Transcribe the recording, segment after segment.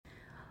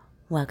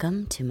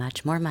Welcome to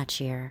Much More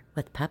Muchier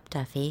with Pup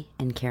Duffy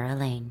and Kara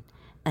Lane,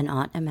 an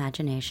Aunt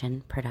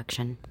Imagination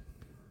production.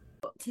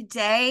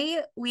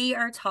 Today we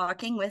are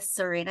talking with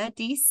Serena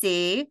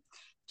DC.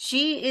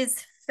 She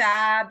is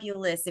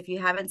fabulous. If you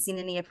haven't seen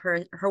any of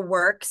her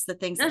works, the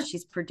things that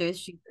she's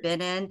produced, she's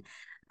been in,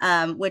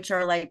 which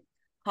are like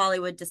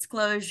Hollywood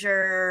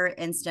Disclosure,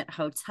 Instant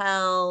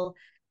Hotel,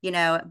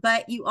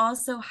 but you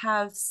also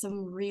have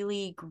some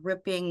really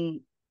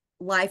gripping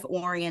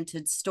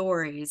life-oriented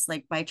stories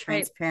like My Right.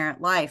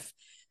 Transparent Life,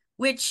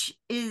 which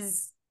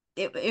is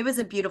it was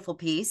a beautiful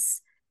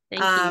piece,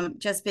 Thank you.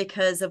 just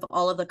because of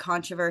all of the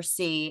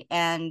controversy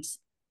and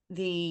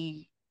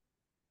the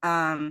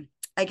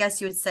I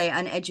guess you would say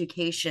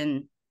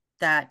uneducation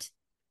that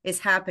is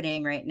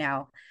happening right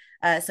now.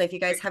 So if you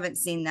guys haven't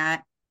seen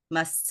that,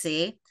 must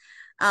see.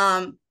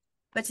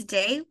 But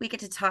today we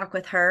get to talk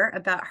with her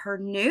about her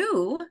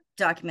new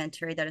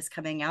documentary that is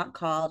coming out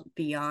called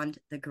Beyond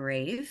the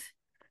Grave.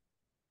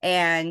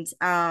 And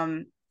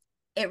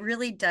it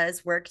really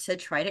does work to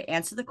try to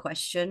answer the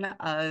question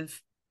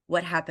of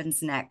what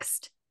happens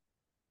next.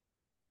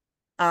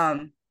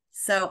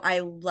 So I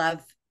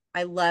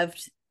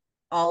loved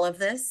all of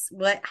this.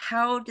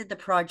 How did the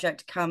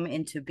project come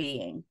into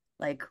being?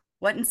 Like,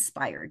 what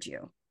inspired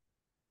you?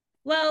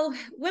 Well,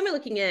 when we're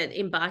looking at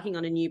embarking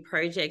on a new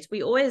project,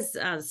 we always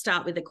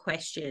start with a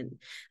question.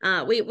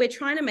 We're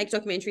trying to make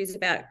documentaries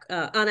about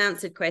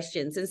unanswered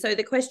questions. And so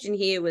the question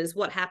here was,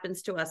 what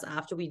happens to us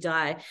after we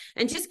die?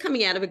 And just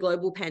coming out of a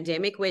global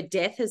pandemic where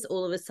death has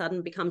all of a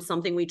sudden become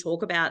something we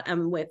talk about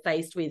and we're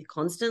faced with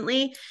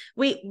constantly,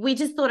 we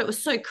just thought it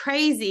was so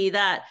crazy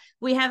that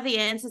we have the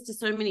answers to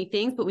so many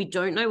things, but we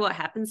don't know what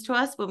happens to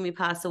us when we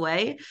pass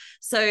away.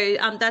 So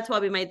that's why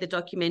we made the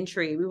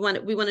documentary. We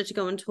wanted to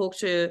go and talk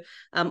to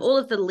all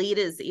of the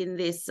leaders in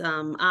this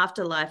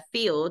afterlife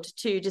field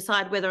to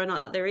decide whether or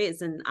not there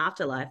is an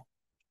afterlife.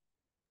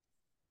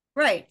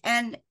 Right.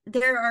 And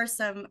there are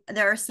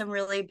some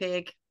really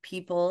big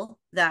people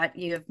that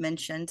you have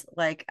mentioned.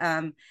 Like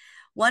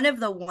one of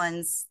the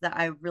ones that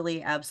I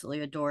really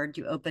absolutely adored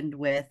you opened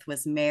with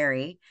was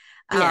Mary.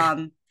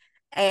 Yeah.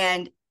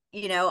 And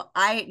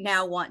I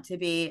now want to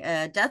be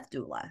a death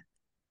doula.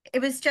 It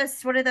was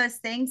just one of those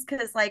things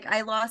because like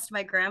I lost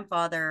my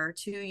grandfather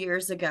 2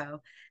 years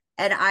ago,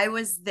 and I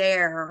was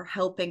there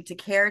helping to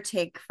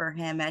caretake for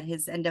him at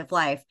his end of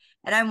life.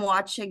 And I'm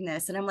watching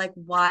this and I'm like,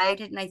 why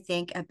didn't I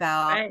think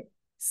about Right.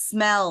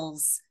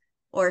 smells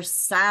or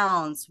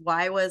sounds?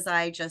 Why was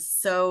I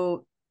just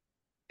so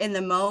in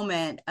the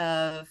moment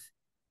of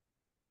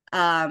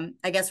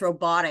I guess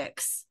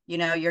robotics?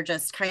 You're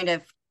just kind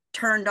of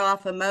turned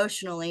off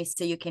emotionally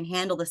so you can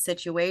handle the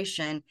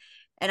situation.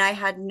 And I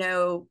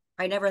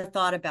never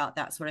thought about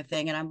that sort of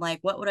thing. And I'm like,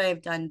 what would I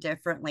have done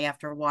differently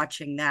after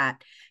watching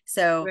that?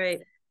 So, Right.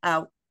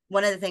 uh,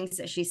 one of the things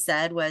that she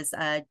said was,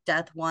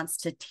 death wants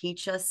to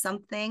teach us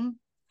something.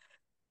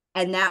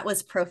 And that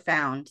was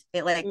profound.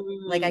 It like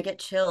I Mm. get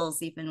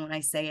chills even when I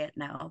say it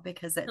now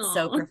because it's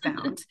so Oh.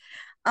 profound.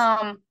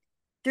 Um,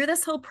 through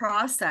this whole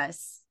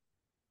process,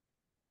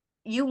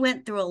 you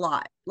went through a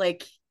lot.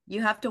 Like,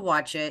 you have to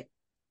watch it.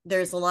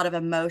 There's a lot of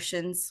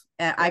emotions.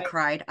 I Right.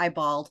 cried, I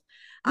bawled.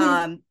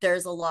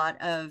 There's a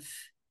lot of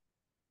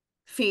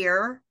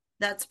fear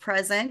that's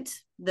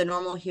present, the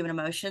normal human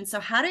emotion. So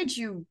how did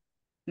you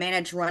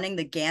manage running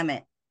the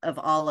gamut of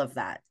all of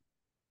that?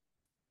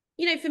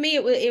 For me,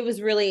 it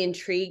was really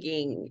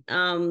intriguing.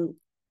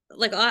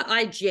 Like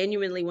I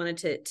genuinely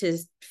wanted to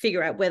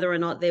figure out whether or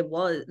not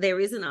there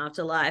is an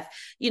afterlife.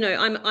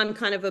 I'm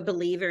kind of a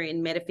believer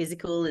in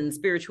metaphysical and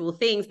spiritual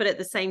things, but at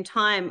the same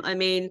time, I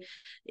mean,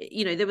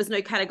 there was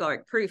no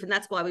categoric proof, and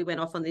that's why we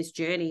went off on this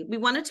journey. We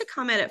wanted to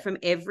come at it from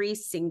every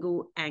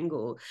single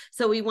angle.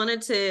 So we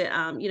wanted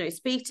to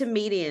speak to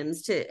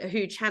mediums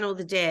who channel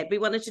the dead. We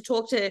wanted to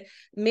talk to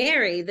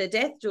Mary, the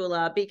death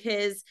doula,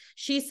 because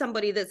she's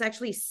somebody that's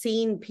actually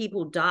seen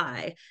people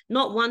die,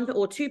 not one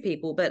or two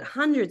people, but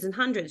hundreds and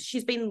hundreds.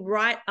 She's been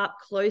right up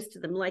close to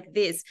them like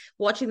this,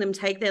 watching them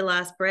take their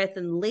last breath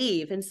and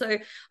leave. And so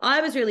I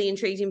was really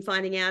intrigued in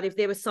finding out if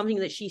there was something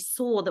that she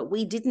saw that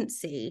we didn't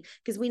see,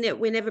 because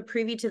we're never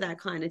privy to that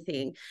kind of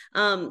thing.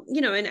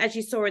 And as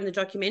you saw in the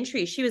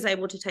documentary, she was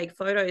able to take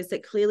photos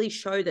that clearly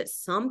show that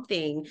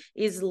something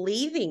is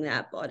leaving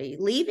that body,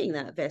 leaving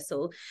that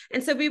vessel.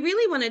 And so we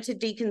really wanted to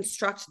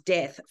deconstruct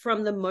death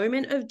from the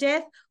moment of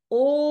death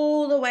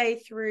all the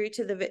way through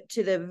to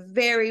the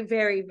very,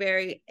 very,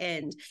 very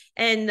end,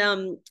 and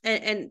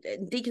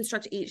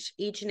deconstruct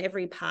each and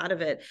every part of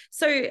it.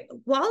 So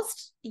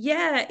whilst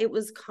it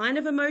was kind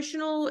of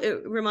emotional,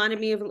 it reminded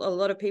me of a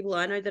lot of people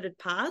I know that had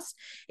passed.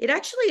 It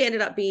actually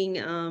ended up being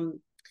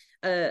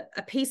a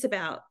piece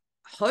about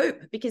hope,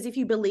 because if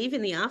you believe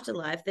in the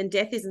afterlife, then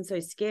death isn't so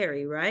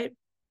scary, right?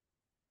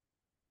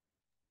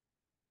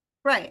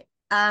 Right.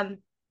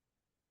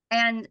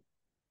 And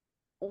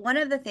one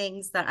of the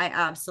things that I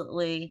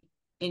absolutely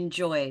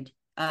enjoyed,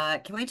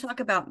 can we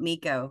talk about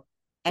Miko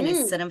and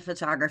his Mm,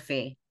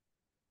 cinematography?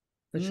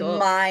 for sure.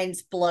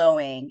 Mind's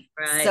blowing.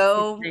 Right. It's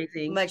So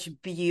amazing. much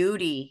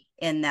beauty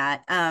in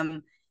that.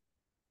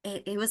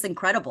 it was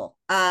incredible.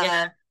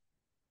 Yeah.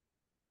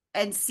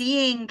 And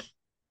seeing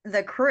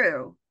the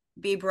crew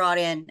be brought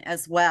in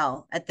as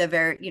well at the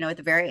very, at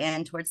the very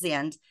end, towards the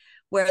end,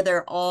 where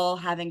they're all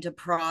having to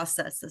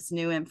process this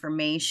new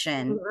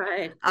information.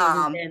 Right. It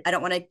was intense. I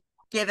don't want to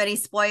give any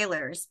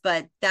spoilers,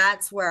 but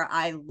that's where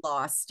I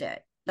lost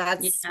it.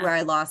 That's Yeah, where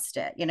I lost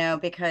it,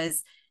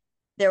 because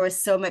there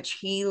was so much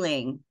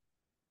healing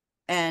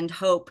and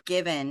hope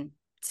given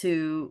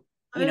to,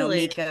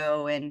 totally.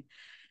 Miko and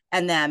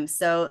them.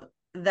 So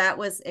that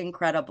was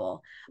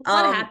incredible.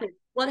 What happens?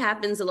 What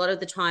happens a lot of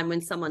the time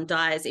when someone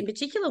dies, in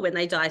particular when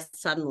they die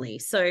suddenly?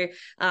 So,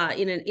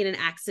 in an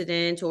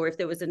accident, or if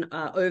there was an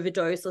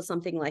overdose or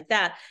something like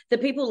that, the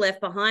people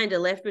left behind are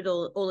left with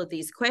all of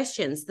these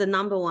questions. The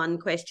number one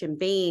question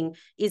being,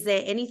 is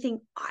there anything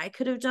I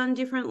could have done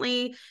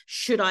differently?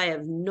 Should I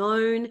have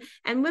known?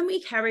 And when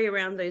we carry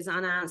around those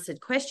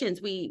unanswered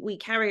questions, we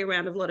carry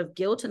around a lot of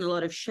guilt and a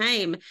lot of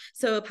shame.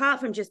 So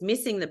apart from just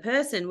missing the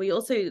person, we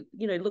also,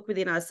 look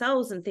within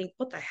ourselves and think,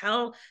 what the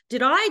hell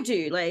did I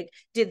do? Like,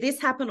 did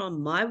this happen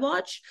on my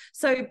watch?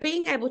 So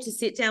being able to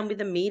sit down with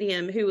a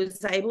medium who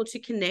was able to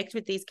connect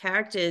with these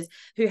characters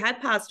who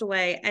had passed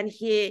away and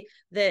hear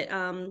that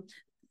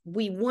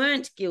we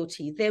weren't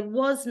guilty, there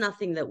was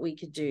nothing that we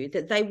could do,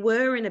 that they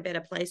were in a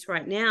better place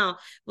right now,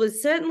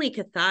 was certainly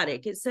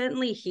cathartic. It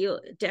certainly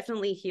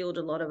definitely healed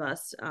a lot of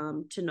us,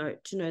 to know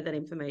that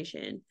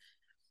information.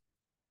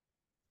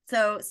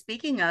 So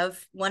speaking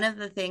of, one of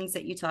the things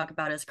that you talk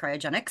about is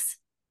cryogenics.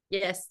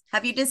 Yes.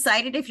 Have you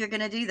decided if you're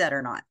going to do that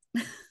or not?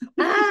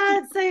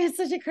 It's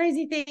such a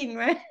crazy thing,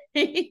 right?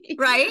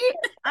 Right?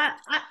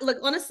 Look,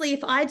 honestly,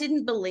 if I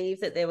didn't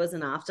believe that there was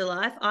an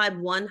afterlife, I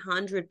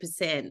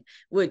 100%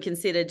 would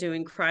consider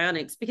doing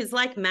cryonics, because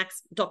like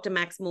Dr.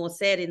 Max Moore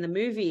said in the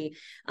movie,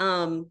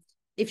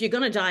 if you're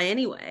going to die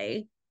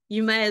anyway,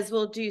 you may as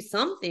well do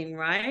something,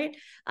 right?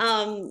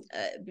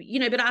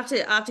 But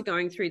after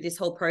going through this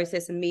whole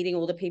process and meeting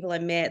all the people I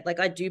met,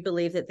 like, I do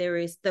believe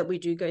that we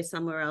do go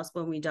somewhere else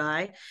when we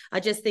die. I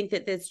just think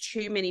that there's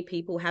too many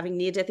people having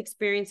near-death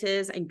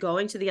experiences and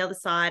going to the other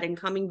side and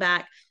coming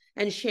back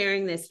and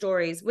sharing their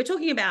stories. We're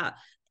talking about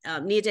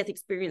near-death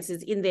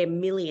experiences in their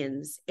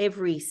millions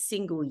every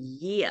single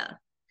year.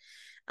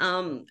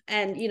 And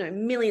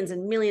millions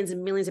and millions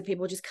and millions of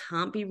people just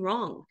can't be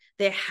wrong.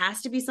 There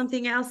has to be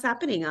something else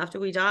happening after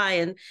we die.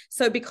 And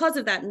so because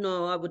of that,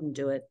 no, I wouldn't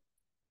do it.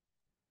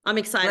 I'm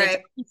excited. Right.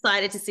 I'm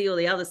excited to see all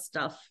the other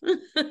stuff.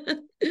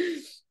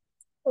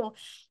 Cool.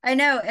 I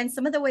know. And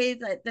some of the ways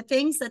that the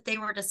things that they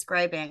were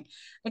describing,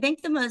 I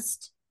think the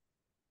most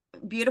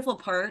beautiful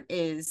part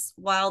is,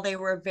 while they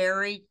were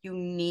very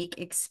unique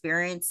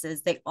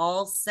experiences, they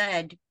all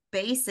said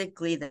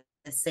basically the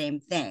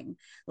same thing,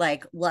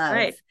 like love.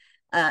 Right.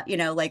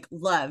 Like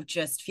love,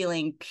 just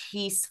feeling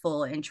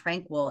peaceful and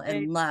tranquil,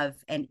 and love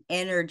and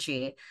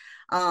energy,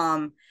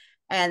 and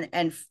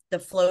the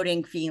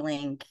floating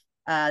feeling.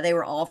 They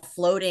were all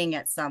floating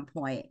at some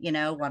point.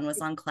 One was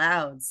on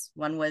clouds,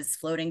 one was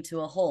floating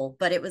to a hole,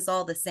 but it was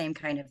all the same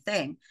kind of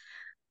thing.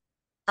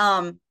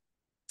 And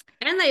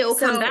they all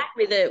come back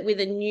with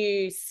a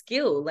new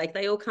skill. Like,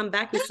 they all come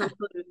back with some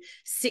sort of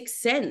sixth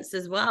sense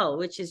as well,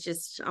 which is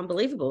just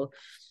unbelievable.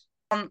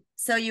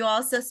 So you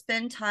also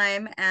spend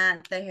time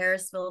at the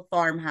Harrisville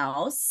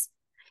farmhouse.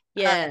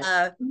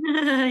 Yeah.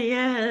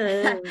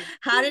 Yeah.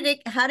 How did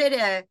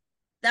it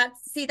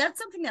that's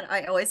something that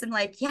I always am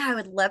like, yeah, I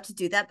would love to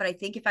do that, but I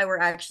think if I were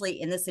actually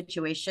in the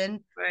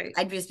situation, right,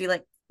 I'd just be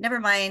like,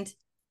 never mind,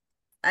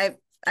 I'm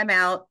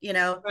out.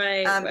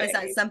 Right. Is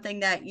that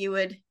something that you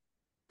would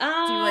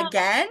do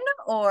again,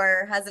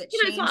 or has it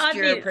changed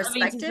your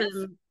perspective?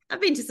 I've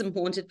been to some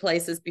haunted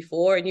places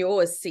before, and you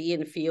always see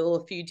and feel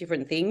a few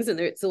different things, and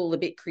it's all a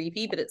bit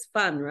creepy, but it's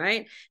fun,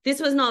 right? This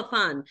was not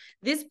fun.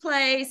 This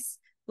place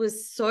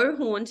was so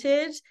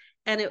haunted,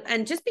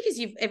 and just because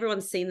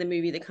everyone's seen the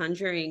movie The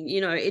Conjuring,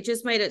 it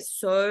just made it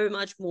so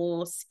much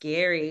more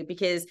scary,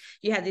 because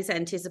you had this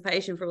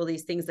anticipation for all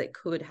these things that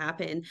could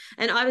happen.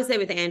 And I was there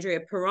with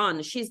Andrea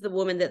Perron. She's the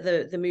woman that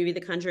the movie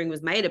The Conjuring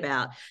was made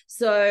about.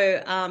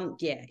 So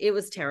yeah, it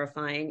was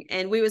terrifying,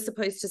 and we were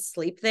supposed to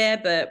sleep there,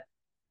 but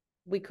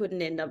we couldn't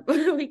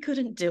we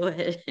couldn't do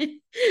it.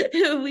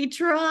 We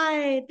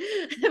tried,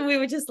 and we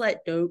were just like,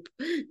 nope.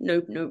 I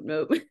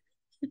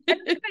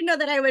didn't even know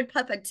that I would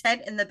put a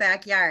tent in the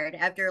backyard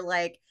after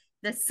like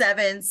the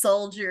 7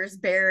 soldiers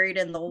buried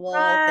in the wall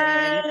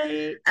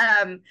thing.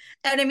 And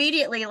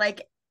immediately,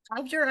 like,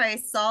 after I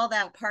saw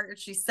that part and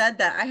she said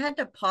that, I had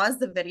to pause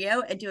the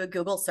video and do a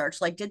Google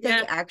search. Like, did they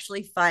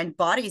actually find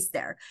bodies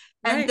there?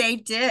 And they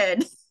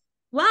did.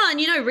 Well,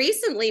 and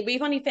recently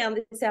we've only found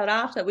this out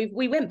after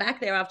we went back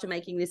there after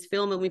making this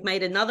film, and we've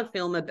made another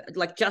film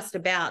like just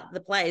about the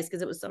place,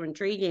 because it was so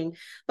intriguing.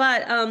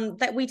 But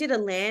that we did a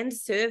land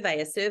survey,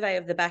 a survey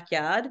of the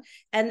backyard,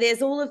 and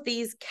there's all of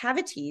these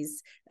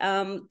cavities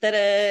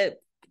that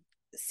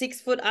are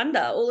 6 foot under,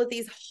 all of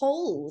these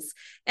holes,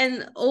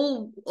 and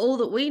all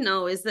that we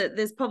know is that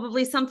there's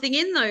probably something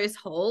in those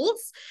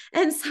holes.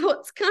 And so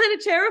it's kind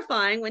of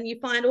terrifying when you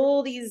find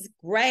all these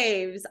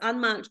graves,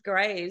 unmarked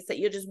graves, that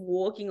you're just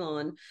walking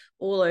on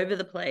all over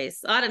the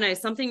place. I don't know,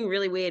 something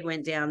really weird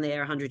went down there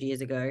 100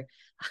 years ago.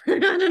 I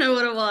don't know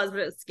what it was, but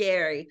it's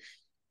scary.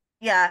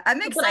 Yeah,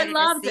 I'm excited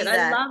to see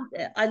that. I loved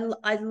it.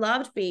 I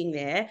loved being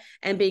there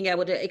and being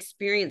able to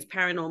experience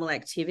paranormal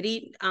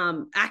activity,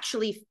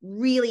 actually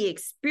really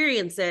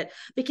experience it,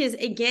 because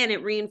again,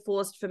 it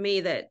reinforced for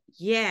me that,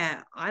 yeah,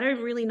 I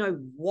don't really know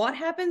what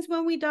happens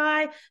when we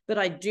die, but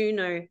I do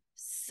know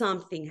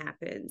something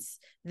happens.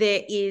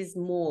 There is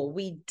more.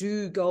 We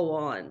do go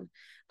on.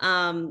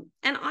 And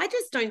I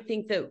just don't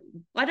think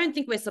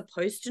we're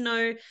supposed to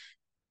know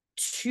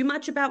too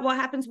much about what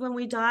happens when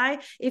we die.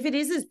 If it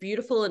is as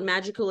beautiful and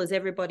magical as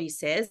everybody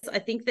says, I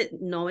think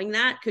that knowing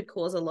that could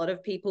cause a lot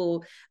of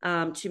people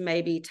to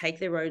maybe take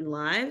their own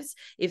lives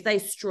if they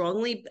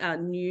strongly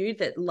knew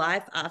that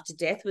life after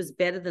death was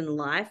better than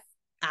life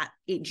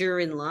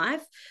during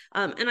life.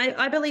 And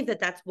I believe that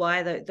that's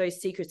why those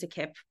secrets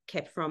are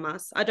kept from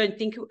us. I don't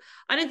think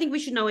we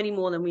should know any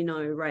more than we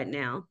know right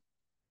now.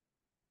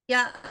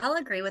 Yeah, I'll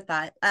agree with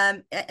that.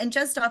 And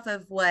just off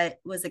of what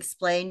was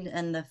explained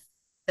in the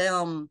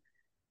film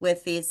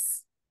with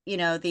these,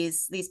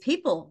 these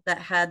people that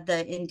had the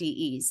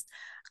NDEs,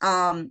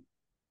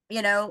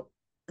 you know,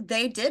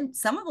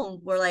 some of them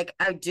were like,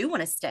 I do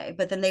want to stay,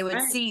 but then they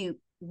would see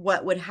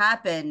what would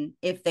happen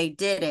if they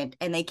didn't,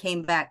 and they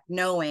came back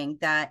knowing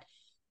that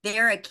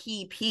they're a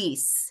key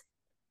piece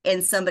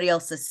in somebody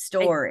else's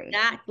story.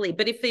 Exactly.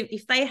 But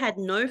if they had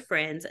no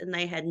friends and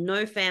they had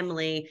no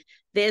family,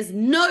 there's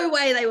no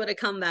way they would have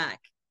come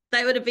back.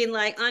 They would have been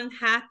like, I'm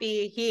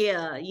happy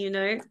here,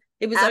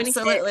 It was only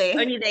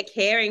their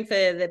caring for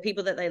the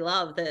people that they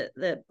love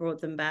that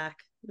brought them back.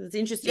 It was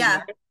interesting. Yeah,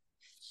 right?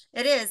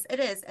 It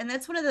is. And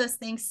that's one of those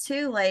things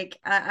too. Like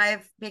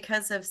I've,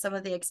 because of some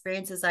of the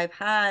experiences I've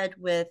had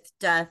with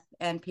death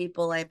and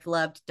people I've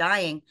loved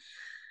dying,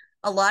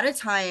 a lot of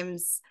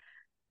times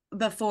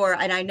before,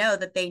 and I know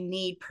that they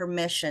need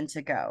permission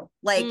to go.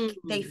 Like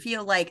they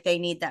feel like they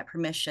need that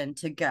permission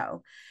to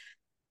go.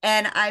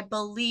 And I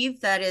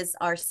believe that is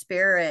our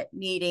spirit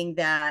needing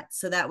that.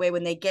 So that way,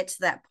 when they get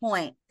to that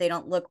point, they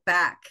don't look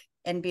back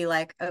and be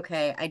like,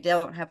 okay, I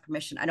don't have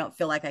permission. I don't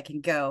feel like I can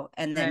go.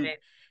 And then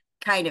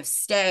kind of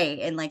stay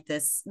in like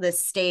this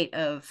state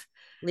of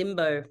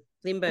limbo.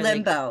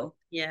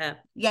 Yeah.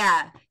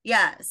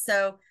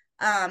 So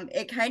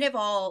it kind of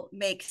all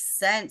makes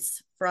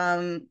sense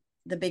from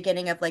the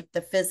beginning of like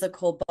the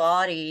physical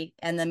body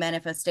and the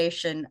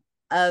manifestation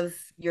of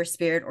your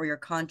spirit or your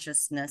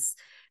consciousness,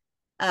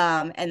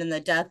 and then the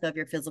death of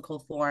your physical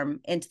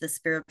form into the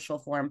spiritual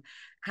form,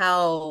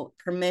 how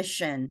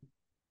permission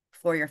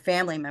for your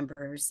family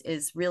members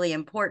is really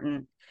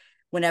important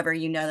whenever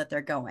you know that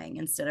they're going.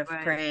 Instead of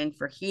praying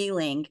for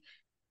healing,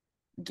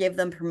 give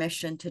them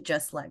permission to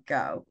just let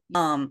go.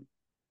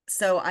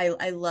 So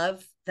I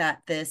love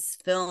that this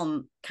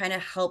film kind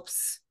of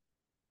helps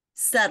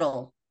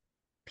settle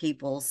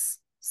people's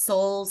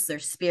souls, their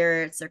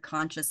spirits, their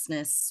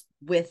consciousness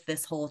with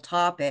this whole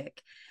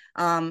topic.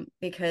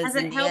 Because has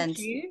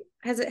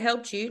it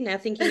helped you now,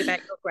 thinking about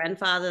your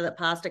grandfather that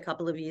passed a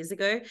couple of years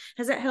ago?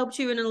 Has it helped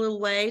you in a little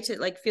way to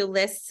like feel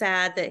less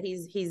sad that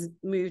he's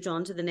moved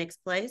on to the next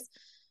place?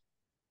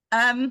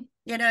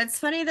 It's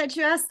funny that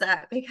you asked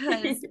that,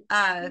 because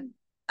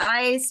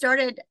I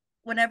started,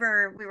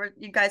 whenever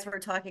you guys were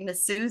talking to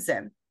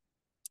Susan,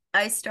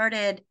 I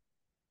started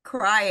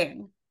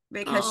crying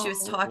because she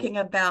was talking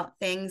about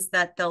things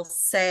that they'll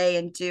say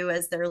and do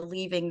as they're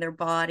leaving their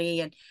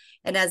body,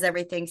 and as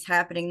everything's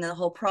happening, the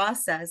whole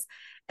process.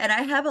 And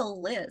I have a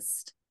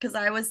list, because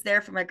I was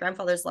there for my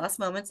grandfather's last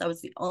moments. I was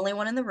the only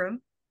one in the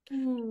room,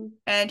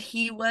 and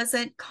he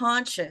wasn't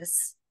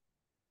conscious,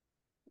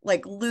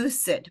 like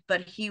lucid,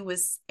 but he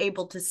was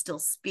able to still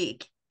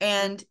speak.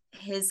 And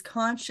his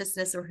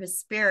consciousness or his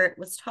spirit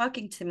was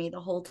talking to me the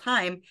whole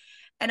time.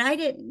 And I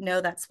didn't know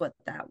that's what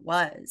that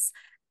was.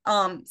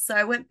 So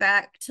I went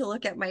back to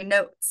look at my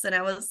notes, and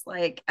I was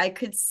like, I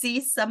could see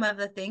some of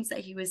the things that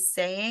he was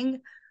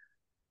saying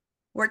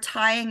were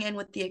tying in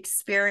with the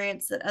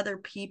experience that other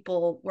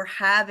people were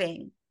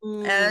having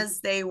as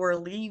they were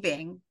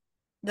leaving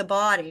the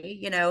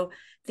body,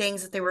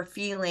 things that they were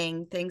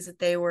feeling, things that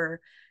they were,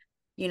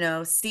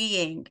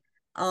 seeing,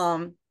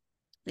 and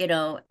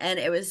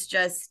it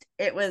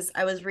was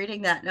I was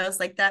reading that and I was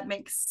like, that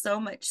makes so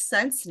much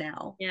sense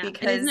now,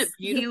 because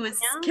he was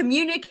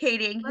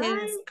communicating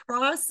his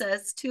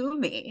process to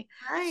me.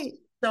 Right.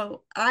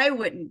 So I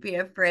wouldn't be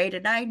afraid,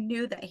 and I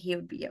knew that he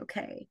would be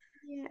okay.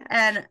 Yeah.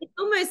 And it's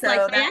almost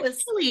like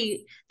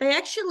they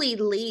actually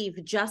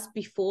leave just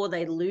before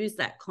they lose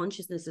that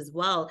consciousness as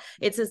well.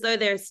 It's as though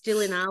they're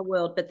still in our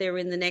world, but they're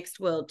in the next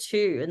world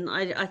too. And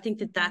I think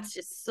that that's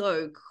just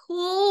so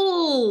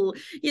cool.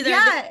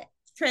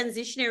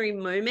 Transitionary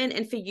moment,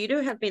 and for you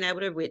to have been able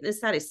to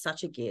witness that is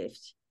such a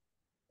gift.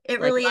 It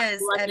really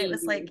is. And it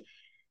was like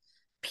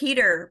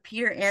Peter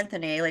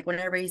Anthony, like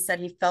whenever he said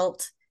he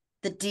felt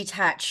the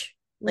detach,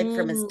 like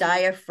from his Mm,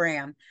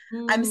 diaphragm.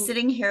 I'm mm.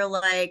 sitting here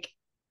like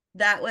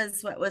that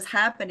was what was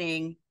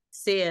happening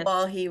See ya.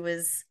 while he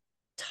was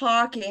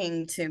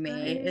talking to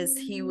me, is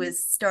he Right.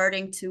 was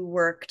starting to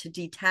work to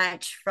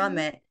detach from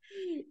it,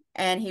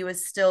 and he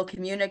was still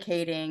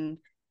communicating.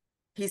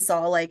 He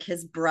saw like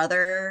his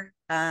brother.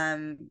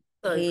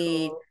 So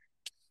He cool.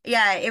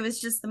 Yeah, it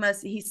was just the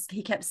most.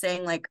 He kept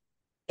saying like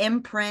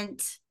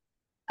imprint,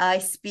 I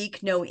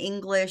speak no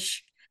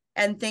English,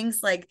 and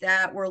things like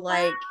that were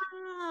like,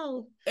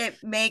 Wow. it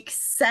makes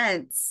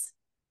sense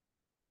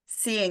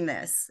seeing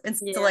this. And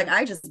so like Yeah.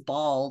 I just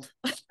bawled.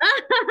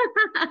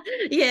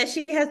 Yeah,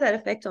 she has that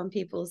effect on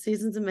people.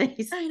 Susan's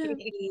amazing. I know.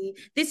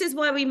 This is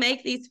why we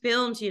make these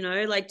films,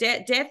 like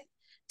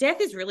death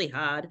is really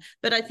hard.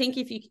 But I think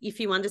if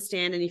you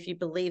understand and if you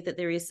believe that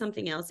there is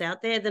something else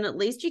out there, then at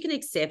least you can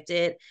accept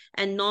it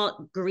and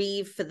not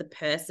grieve for the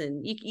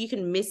person. You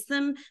can miss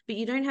them, but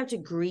you don't have to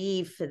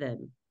grieve for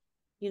them,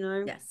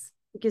 Yes.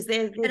 because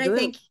they're And I good.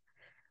 think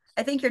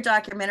I think your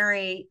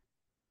documentary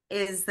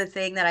is the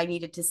thing that I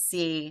needed to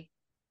see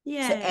to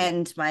Yay.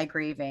 end my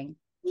grieving.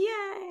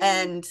 Yay.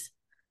 And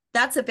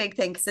that's a big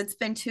thing because it's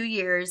been 2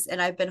 years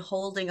and I've been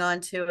holding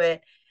on to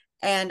it.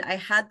 And I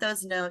had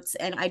those notes,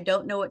 and I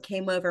don't know what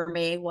came over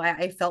me, why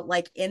I felt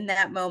like in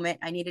that moment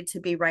I needed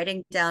to be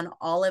writing down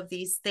all of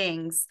these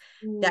things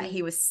that Mm.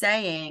 he was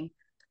saying.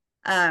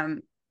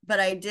 Um, but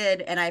I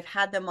did, and I've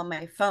had them on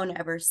my phone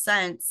ever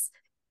since.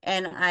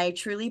 And I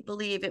truly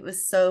believe it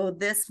was so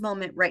this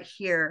moment right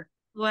here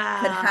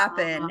could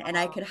happen and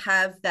I Wow. could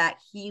have that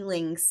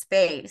healing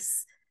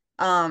space.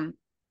 Um,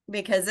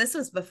 because this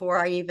was before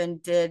I even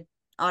did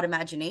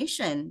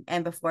Automagination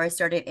and before I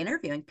started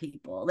interviewing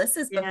people. This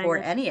is Yeah, before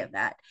yeah. any of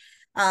that.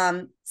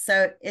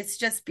 So it's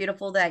just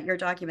beautiful that your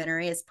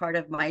documentary is part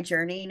of my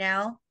journey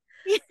now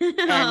and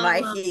Oh,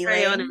 my well, very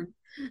healing. honored.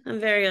 I'm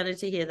very honored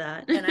to hear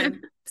that. And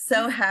I'm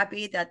so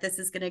happy that this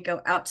is going to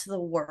go out to the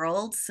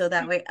world so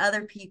that way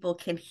other people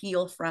can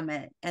heal from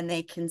it and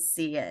they can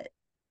see it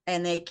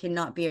and they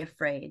cannot be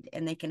afraid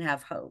and they can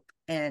have hope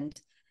and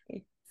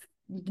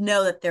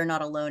know that they're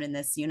not alone in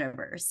this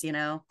universe.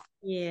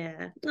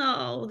 Yeah.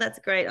 Oh, that's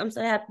great. I'm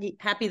so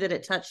happy that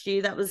it touched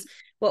you. That was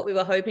what we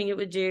were hoping it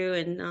would do.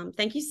 And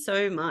thank you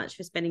so much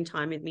for spending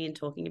time with me and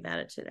talking about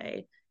it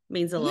today. It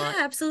means a Yeah, lot.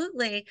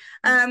 absolutely.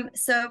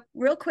 So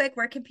real quick,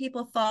 where can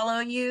people follow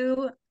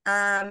you?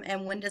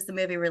 And when does the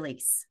movie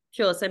release?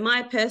 Sure. So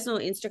my personal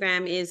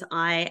Instagram is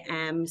I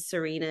am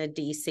Serena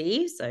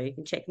DC. So you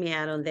can check me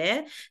out on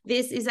there.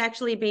 This is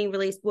actually being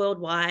released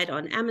worldwide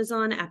on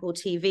Amazon, Apple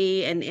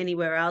TV, and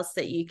anywhere else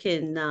that you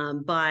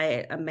can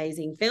buy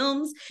amazing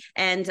films.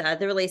 And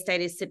the release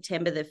date is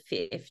September the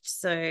 5th.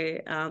 So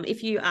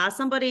if you are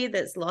somebody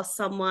that's lost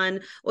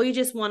someone, or you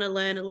just want to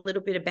learn a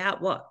little bit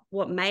about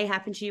what may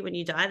happen to you when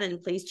you die, then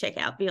please check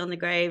out Beyond the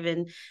Grave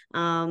and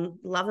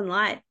Love and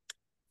Light.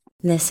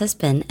 This has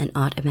been an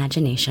Odd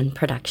Imagination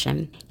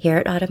production. Here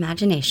at Odd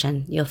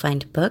Imagination, you'll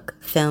find book,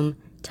 film,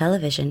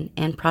 television,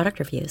 and product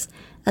reviews,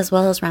 as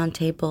well as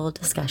roundtable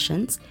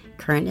discussions,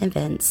 current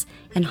events,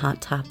 and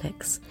hot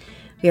topics.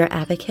 We are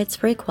advocates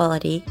for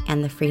equality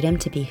and the freedom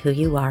to be who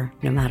you are,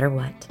 no matter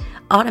what.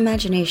 Odd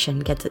Imagination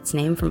gets its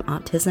name from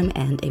autism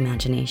and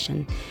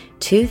imagination,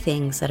 two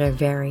things that are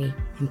very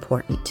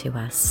important to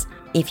us.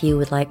 If you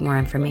would like more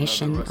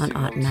information on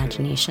Odd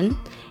Imagination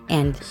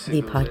and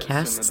the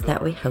podcasts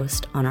that we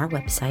host on our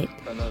website,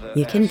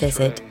 you can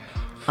visit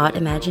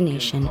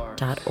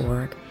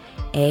oddimagination.org,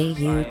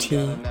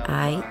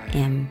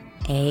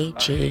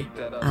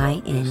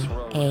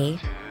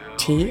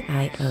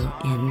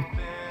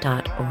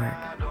 AUTIMAGINATION.org.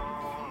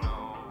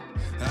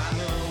 I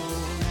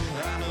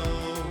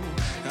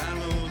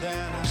know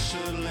that I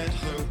should let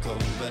her go,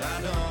 but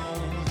I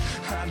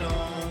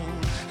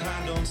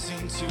don't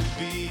seem to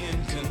be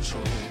in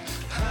control.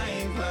 I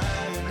ain't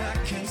lying, I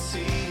can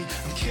see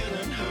I'm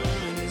killing her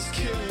and it's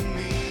killing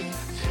me.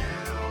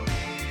 Tell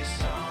me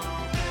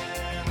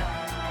something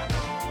I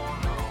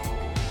don't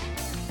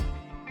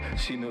know.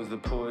 She knows the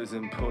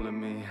poison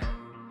pulling me.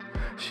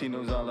 She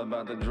knows all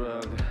about the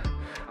drug.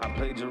 I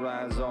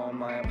plagiarize all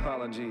my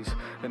apologies,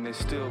 and they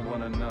still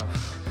weren't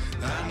enough.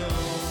 I know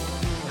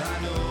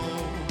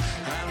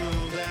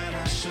that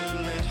I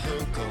should let her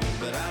go,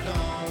 but I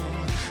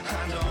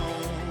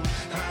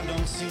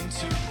don't seem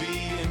to be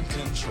in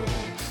control.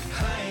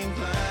 I ain't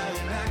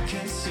blind, I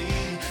can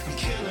see I'm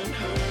killing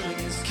her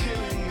and it's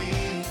killing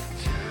me.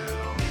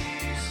 Tell me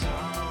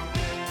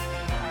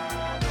something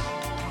I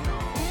don't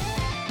know.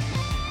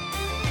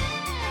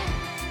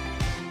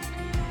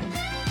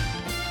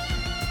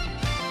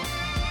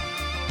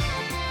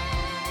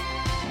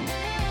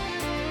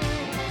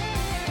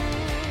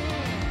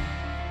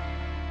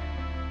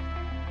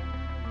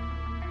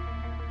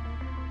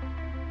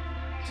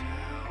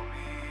 Tell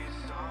me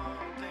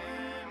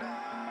something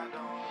I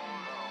don't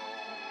know.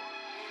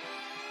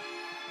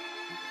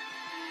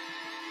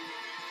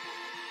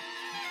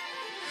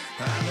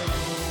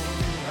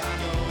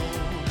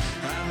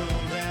 I know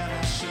that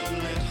I should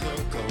let her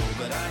go,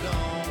 but I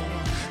don't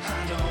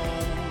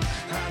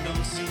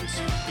seem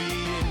to be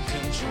in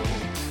control.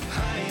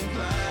 I same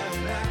planet.